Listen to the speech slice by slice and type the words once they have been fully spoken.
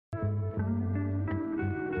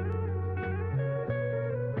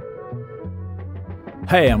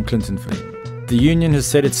Hey, I'm Clinton Flynn. The Union has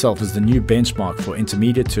set itself as the new benchmark for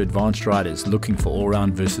intermediate to advanced riders looking for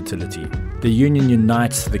all-round versatility. The Union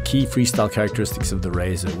unites the key freestyle characteristics of the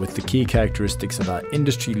Razor with the key characteristics of our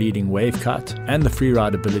industry-leading wave Kite and the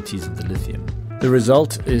freeride abilities of the Lithium. The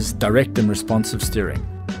result is direct and responsive steering,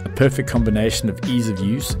 a perfect combination of ease of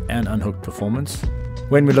use and unhooked performance.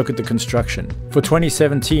 When we look at the construction, for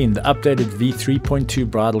 2017, the updated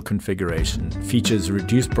V3.2 bridle configuration features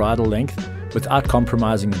reduced bridle length without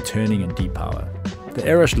compromising in turning and depower. The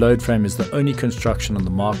Airush load frame is the only construction on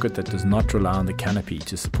the market that does not rely on the canopy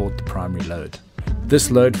to support the primary load.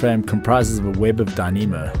 This load frame comprises of a web of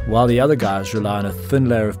Dyneema, while the other guys rely on a thin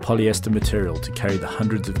layer of polyester material to carry the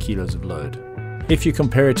hundreds of kilos of load. If you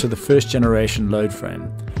compare it to the first generation load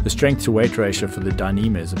frame, the strength to weight ratio for the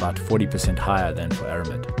Dyneema is about 40% higher than for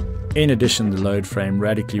Aramid. In addition, the load frame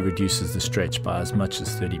radically reduces the stretch by as much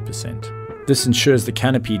as 30%. This ensures the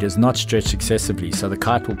canopy does not stretch excessively, so the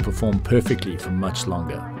kite will perform perfectly for much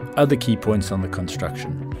longer. Other key points on the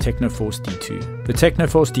construction. Technoforce D2. The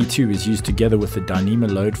Technoforce D2 is used together with the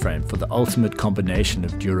Dyneema load frame for the ultimate combination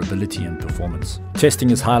of durability and performance. Testing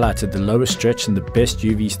has highlighted the lowest stretch and the best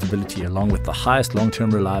UV stability along with the highest long-term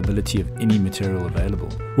reliability of any material available.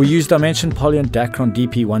 We use Dimension Polyant Dacron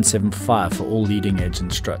DP175 for all leading edge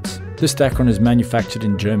and struts. This Dacron is manufactured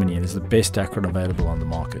in Germany and is the best Dacron available on the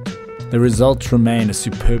market. The results remain a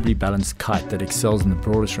superbly balanced kite that excels in the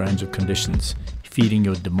broadest range of conditions, feeding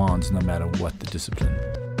your demands no matter what the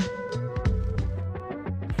discipline.